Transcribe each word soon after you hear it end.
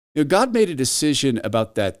God made a decision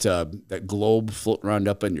about that globe floating around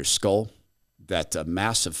up in your skull, that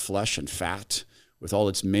mass of flesh and fat with all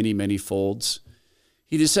its many, many folds.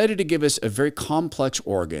 He decided to give us a very complex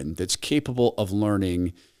organ that's capable of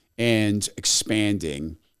learning and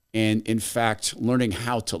expanding and, in fact, learning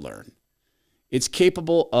how to learn. It's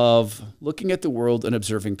capable of looking at the world and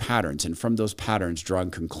observing patterns, and from those patterns,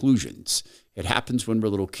 drawing conclusions. It happens when we're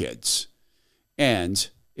little kids. And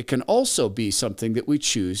it can also be something that we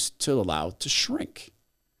choose to allow to shrink,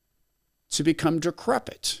 to become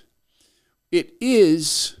decrepit. It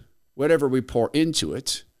is whatever we pour into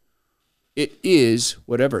it. It is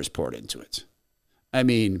whatever is poured into it. I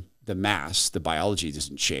mean, the mass, the biology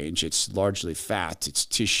doesn't change. It's largely fat, it's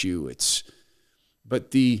tissue,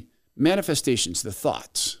 but the manifestations, the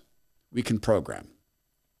thoughts, we can program.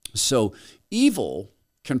 So evil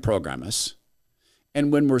can program us.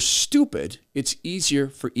 And when we're stupid, it's easier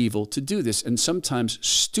for evil to do this. And sometimes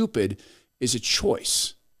stupid is a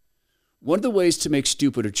choice. One of the ways to make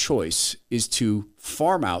stupid a choice is to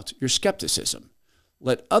farm out your skepticism.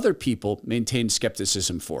 Let other people maintain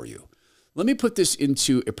skepticism for you. Let me put this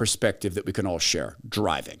into a perspective that we can all share.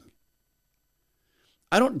 Driving.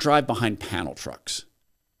 I don't drive behind panel trucks.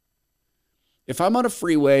 If I'm on a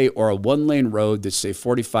freeway or a one-lane road that's, say,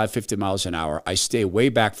 45, 50 miles an hour, I stay way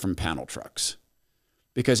back from panel trucks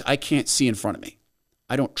because I can't see in front of me.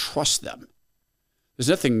 I don't trust them. There's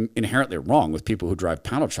nothing inherently wrong with people who drive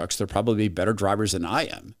panel trucks. They're probably better drivers than I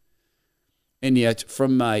am. And yet,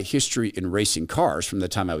 from my history in racing cars, from the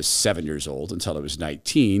time I was 7 years old until I was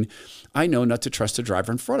 19, I know not to trust the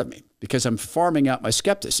driver in front of me because I'm farming out my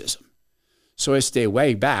skepticism. So I stay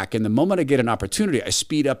way back, and the moment I get an opportunity, I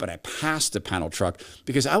speed up and I pass the panel truck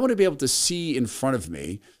because I want to be able to see in front of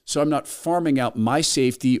me so I'm not farming out my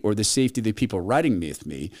safety or the safety of the people riding with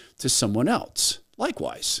me to someone else.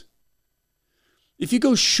 Likewise, if you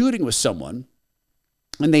go shooting with someone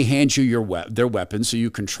and they hand you their weapon so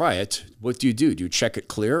you can try it, what do? Do you check it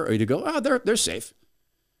clear, or do you go, oh, they're safe?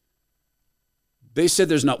 They said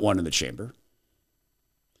there's not one in the chamber.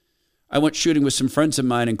 I went shooting with some friends of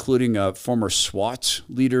mine, including a former SWAT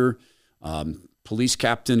leader, police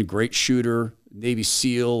captain, great shooter, Navy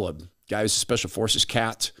SEAL, a guy who's a Special Forces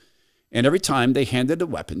cat. And every time they handed a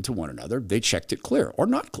weapon to one another, they checked it clear or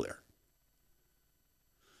not clear.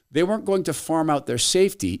 They weren't going to farm out their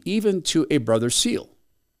safety even to a brother SEAL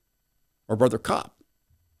or brother cop.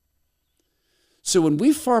 So when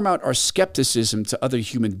we farm out our skepticism to other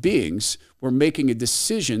human beings, we're making a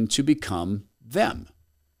decision to become them.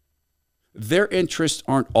 Their interests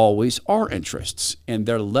aren't always our interests, and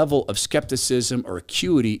their level of skepticism or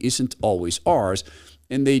acuity isn't always ours,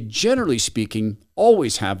 and they, generally speaking,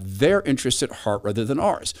 always have their interests at heart rather than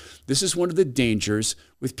ours. This is one of the dangers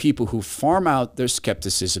with people who farm out their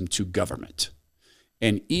skepticism to government,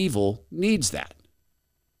 and evil needs that.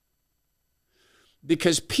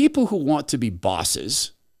 Because people who want to be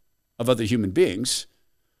bosses of other human beings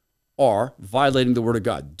are violating the word of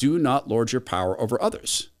God. Do not lord your power over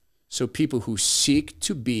others. So people who seek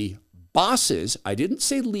to be bosses, I didn't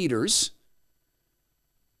say leaders,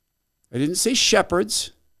 I didn't say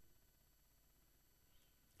shepherds,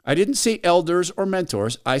 I didn't say elders or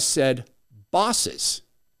mentors, I said bosses.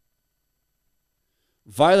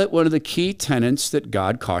 Violate one of the key tenets that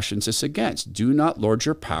God cautions us against. Do not lord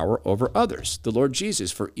your power over others. The Lord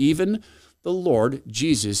Jesus, for even the Lord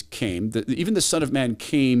Jesus came, even the Son of Man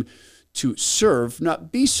came to serve, not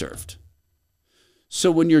be served. So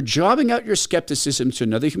when you're jobbing out your skepticism to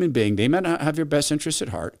another human being, they might not have your best interests at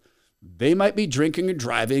heart. They might be drinking and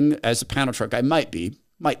driving as a panel truck. I might be.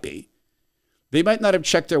 They might not have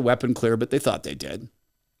checked their weapon clear, but they thought they did.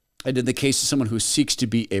 And in the case of someone who seeks to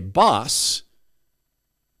be a boss,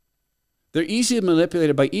 they're easily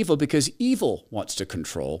manipulated by evil because evil wants to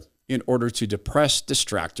control in order to depress,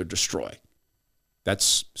 distract, or destroy.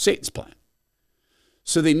 That's Satan's plan.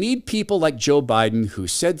 So they need people like Joe Biden who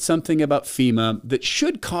said something about FEMA that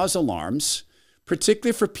should cause alarms,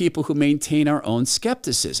 particularly for people who maintain our own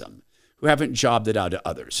skepticism, who haven't jobbed it out to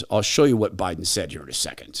others. I'll show you what Biden said here in a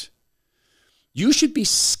second. You should be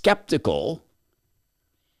skeptical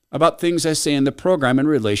about things I say in the program in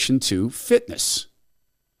relation to fitness.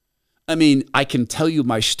 I mean, I can tell you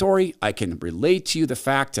my story, I can relate to you the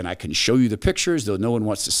fact, and I can show you the pictures, though no one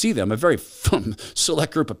wants to see them. A very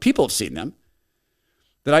select group of people have seen them.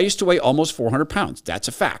 That I used to weigh almost 400 pounds. That's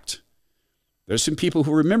a fact. There's some people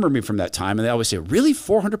who remember me from that time, and they always say, really,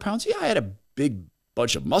 400 pounds? Yeah, I had a big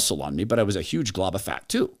bunch of muscle on me, but I was a huge glob of fat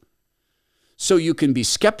too. So you can be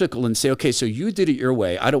skeptical and say, okay, so you did it your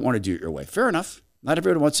way. I don't want to do it your way. Fair enough. Not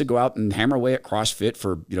everyone wants to go out and hammer away at CrossFit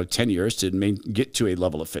for 10 years to get to a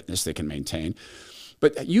level of fitness they can maintain.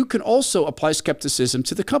 But you can also apply skepticism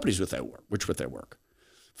to the companies with which they work.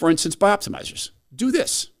 For instance, Bioptimizers. Do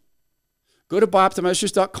this. Go to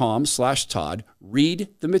bioptimizers.com/Todd, read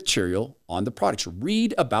the material on the products,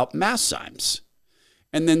 read about Masszymes,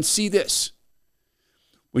 and then see this.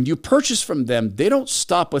 When you purchase from them, they don't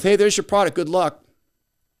stop with, hey, there's your product, good luck.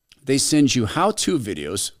 They send you how-to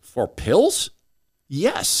videos for pills?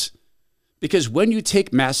 Yes, because when you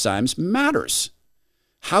take Masszymes matters.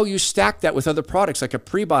 How you stack that with other products like a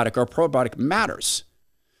prebiotic or a probiotic matters.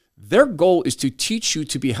 Their goal is to teach you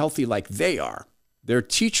to be healthy like they are. They're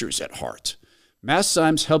teachers at heart.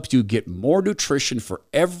 Masszymes helps you get more nutrition for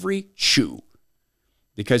every chew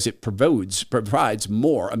because it provides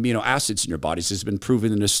more amino acids in your body, as has been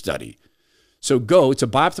proven in a study. So go to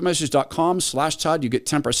bioptimizers.com/Todd. You get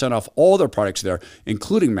 10% off all their products there,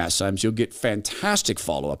 including Masszymes. You'll get fantastic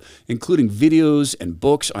follow-up, including videos and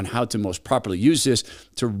books on how to most properly use this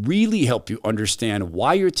to really help you understand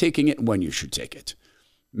why you're taking it and when you should take it.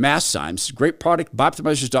 Masszymes, great product,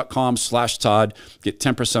 bioptimizers.com/Todd. Get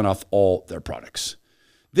 10% off all their products.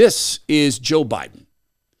 This is Joe Biden.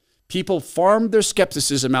 People farm their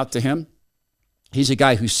skepticism out to him. He's a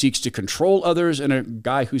guy who seeks to control others and a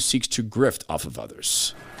guy who seeks to grift off of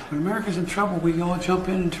others. When America's in trouble, we all jump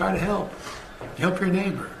in and try to help. Help your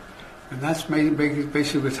neighbor. And that's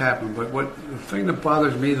basically what's happened. But the thing that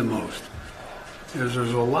bothers me the most is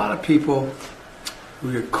there's a lot of people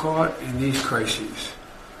who get caught in these crises.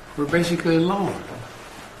 We're basically alone.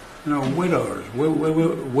 You know, widowers,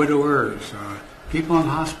 people in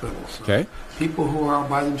hospitals, okay, people who are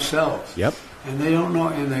by themselves. Yep. And they don't know,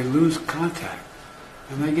 and they lose contact,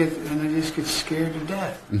 and they just get scared to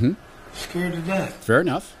death. Mm-hmm. Scared to death. Fair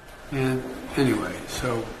enough. And anyway,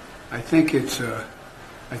 so I think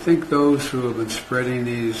I think those who have been spreading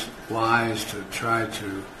these lies to try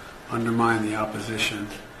to undermine the opposition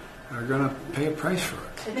are going to pay a price for it.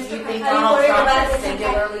 Do you think Donald Trump is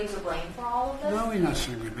singularly to blame for all of this? No, he's not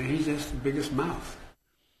singularly. He's just the biggest mouth.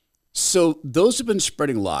 So those who've been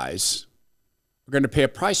spreading lies are going to pay a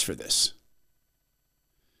price for this.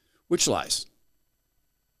 Which lies?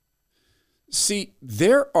 See,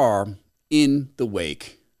 there are, in the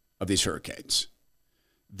wake of these hurricanes,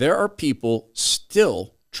 there are people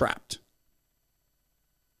still trapped.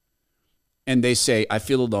 And they say, I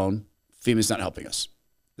feel alone. FEMA's not helping us.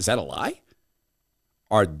 Is that a lie?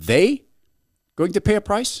 Are they going to pay a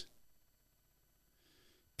price?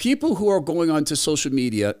 People who are going onto social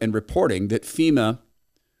media and reporting that FEMA,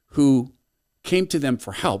 who came to them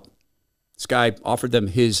for help, this guy offered them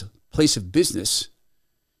his place of business.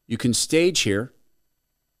 You can stage here.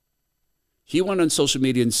 He went on social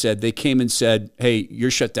media and said, they came and said, hey, you're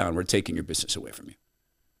shut down. We're taking your business away from you.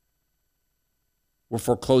 We're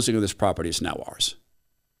foreclosing on this property. It's now ours.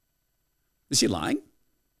 Is he lying?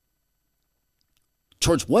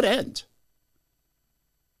 Towards what end?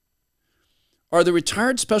 Are the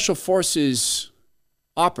retired Special Forces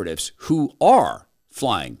operatives who are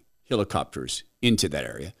flying helicopters into that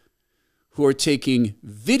area, who are taking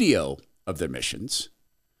video of their missions,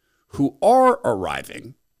 who are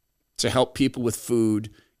arriving to help people with food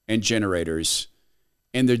and generators,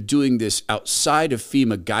 and they're doing this outside of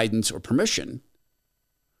FEMA guidance or permission,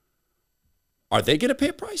 are they going to pay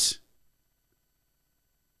a price?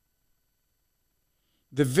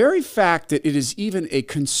 The very fact that it is even a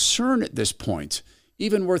concern at this point,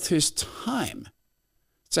 even worth his time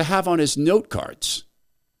to have on his note cards,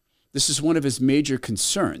 this is one of his major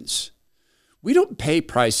concerns. We don't pay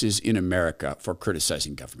prices in America for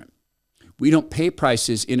criticizing government. We don't pay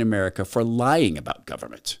prices in America for lying about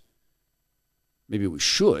government. Maybe we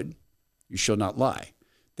should. You shall not lie.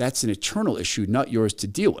 That's an eternal issue, not yours to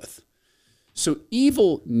deal with. So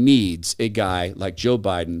evil needs a guy like Joe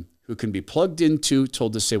Biden who can be plugged into,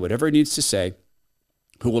 told to say whatever he needs to say,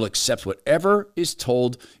 who will accept whatever is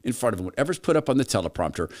told in front of him, whatever's put up on the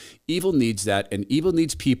teleprompter. Evil needs that, and evil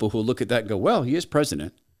needs people who look at that and go, well, he is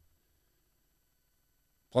president.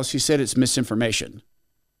 Plus, he said it's misinformation.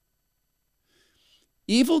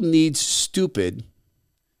 Evil needs stupid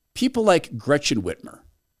people like Gretchen Whitmer.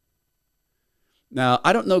 Now,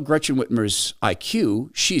 I don't know Gretchen Whitmer's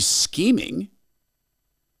IQ. She's scheming.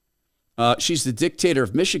 She's the dictator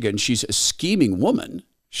of Michigan. She's a scheming woman.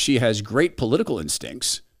 She has great political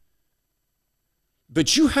instincts.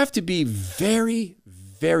 But you have to be very,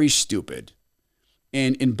 very stupid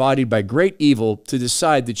and embodied by great evil to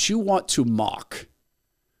decide that you want to mock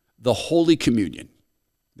the Holy Communion.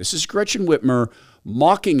 This is Gretchen Whitmer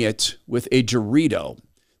mocking it with a Dorito.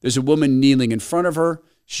 There's a woman kneeling in front of her.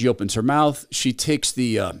 She opens her mouth. She takes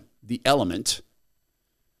the element,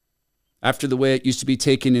 after the way it used to be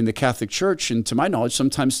taken in the Catholic Church, and to my knowledge,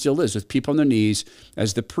 sometimes still is, with people on their knees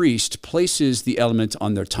as the priest places the element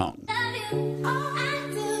on their tongue.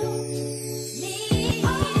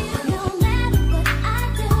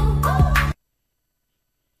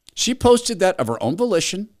 She posted that of her own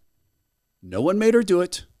volition. No one made her do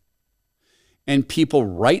it. And people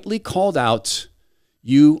rightly called out,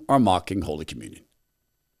 "You are mocking Holy Communion."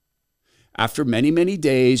 After many, many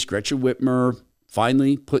days, Gretchen Whitmer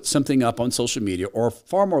finally put something up on social media, or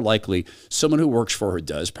far more likely, someone who works for her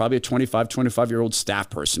does. Probably a 25-year-old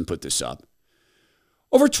staff person put this up.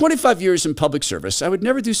 Over 25 years in public service, I would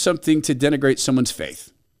never do something to denigrate someone's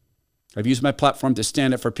faith. I've used my platform to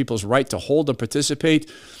stand up for people's right to hold and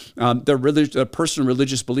participate their personal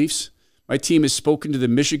religious beliefs. My team has spoken to the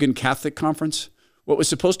Michigan Catholic Conference. What was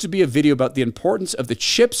supposed to be a video about the importance of the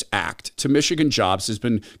CHIPS Act to Michigan jobs has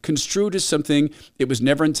been construed as something it was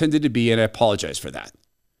never intended to be, and I apologize for that.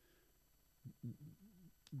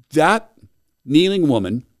 That kneeling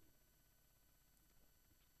woman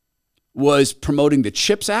was promoting the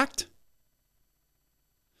CHIPS Act.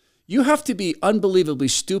 You have to be unbelievably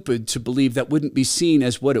stupid to believe that wouldn't be seen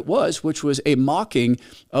as what it was, which was a mocking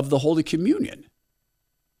of the Holy Communion.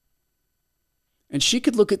 And she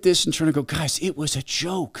could look at this and turn and go, guys, it was a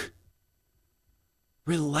joke.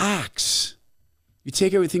 Relax. You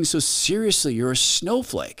take everything so seriously. You're a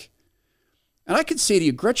snowflake. And I could say to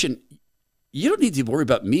you, Gretchen, you don't need to worry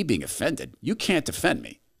about me being offended. You can't offend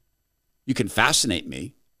me. You can fascinate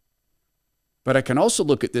me. But I can also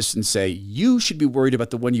look at this and say, you should be worried about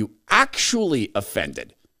the one you actually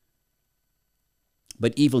offended.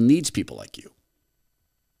 But evil needs people like you.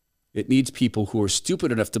 It needs people who are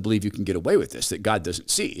stupid enough to believe you can get away with this, that God doesn't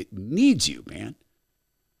see. It needs you, man.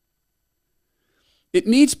 It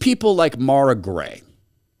needs people like Mara Gray.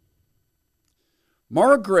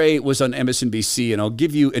 Mara Gray was on MSNBC, and I'll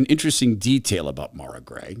give you an interesting detail about Mara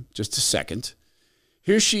Gray. Just a second.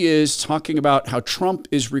 Here she is talking about how Trump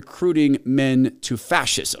is recruiting men to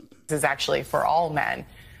fascism. This is actually for all men.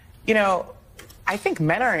 You know, I think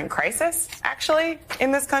men are in crisis, actually,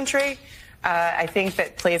 in this country. I think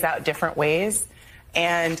that plays out different ways.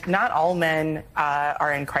 And not all men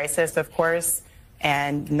are in crisis, of course.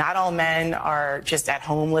 And not all men are just at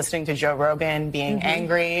home listening to Joe Rogan, being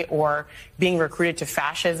angry or being recruited to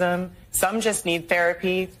fascism. Some just need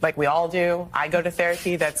therapy, like we all do. I go to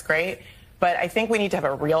therapy. That's great. But I think we need to have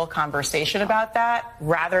a real conversation about that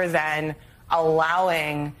rather than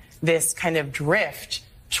allowing this kind of drift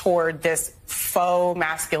toward this faux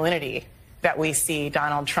masculinity that we see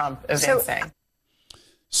Donald Trump evincing.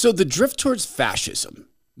 So the drift towards fascism,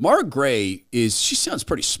 Mara Gray she sounds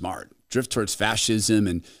pretty smart. Drift towards fascism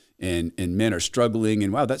and men are struggling.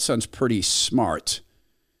 And wow, that sounds pretty smart.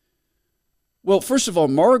 Well, first of all,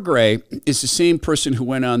 Mara Gray is the same person who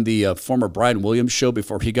went on the former Brian Williams show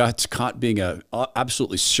before he got caught being an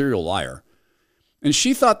absolutely serial liar. And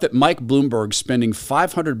she thought that Mike Bloomberg spending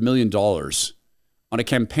 $500 million on a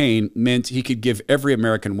campaign meant he could give every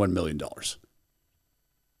American $1 million.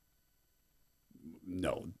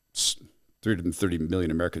 No, it's 330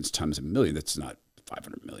 million Americans times a million. That's not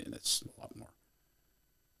 500 million. That's a lot more.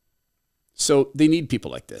 So they need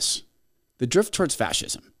people like this. The drift towards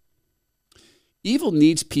fascism. Evil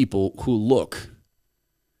needs people who look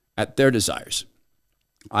at their desires.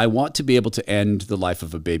 I want to be able to end the life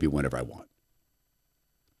of a baby whenever I want.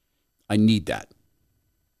 I need that.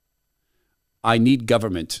 I need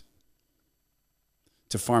government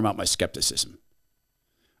to farm out my skepticism.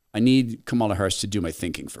 I need Kamala Harris to do my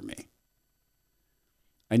thinking for me.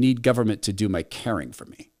 I need government to do my caring for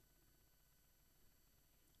me.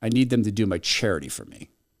 I need them to do my charity for me.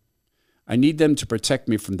 I need them to protect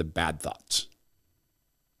me from the bad thoughts.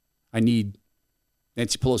 I need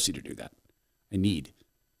Nancy Pelosi to do that. I need.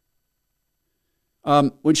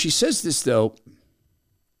 When she says this, though,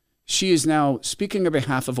 she is now speaking on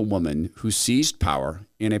behalf of a woman who seized power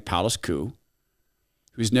in a palace coup,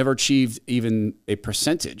 who's never achieved even a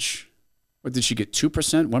percentage. What did she get?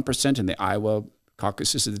 2%, 1% in the Iowa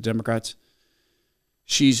caucuses of the Democrats?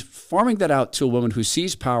 She's farming that out to a woman who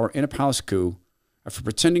seized power in a palace coup after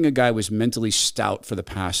pretending a guy was mentally stout for the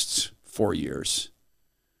past 4 years,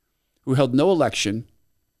 who held no election.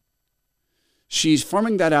 She's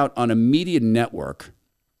farming that out on a media network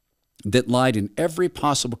that lied in every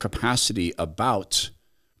possible capacity about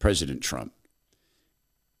President Trump.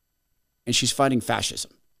 And she's fighting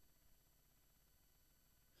fascism.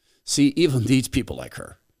 See, evil needs people like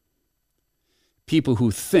her. People who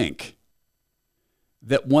think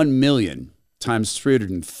that 1 million times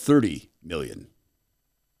 330 million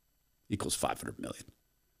equals 500 million.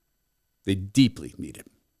 They deeply need it.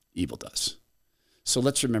 Evil does. So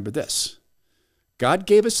let's remember this. God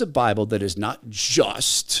gave us a Bible that is not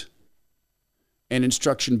just an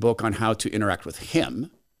instruction book on how to interact with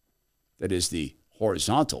him, that is the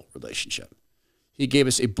horizontal relationship. He gave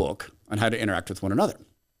us a book on how to interact with one another.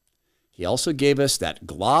 He also gave us that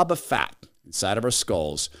glob of fat inside of our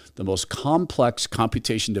skulls, the most complex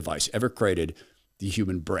computation device ever created, the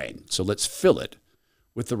human brain. So let's fill it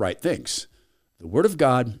with the right things. The Word of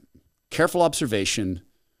God, careful observation,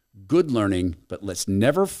 good learning, but let's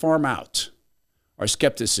never farm out our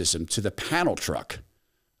skepticism to the panel truck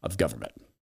of government.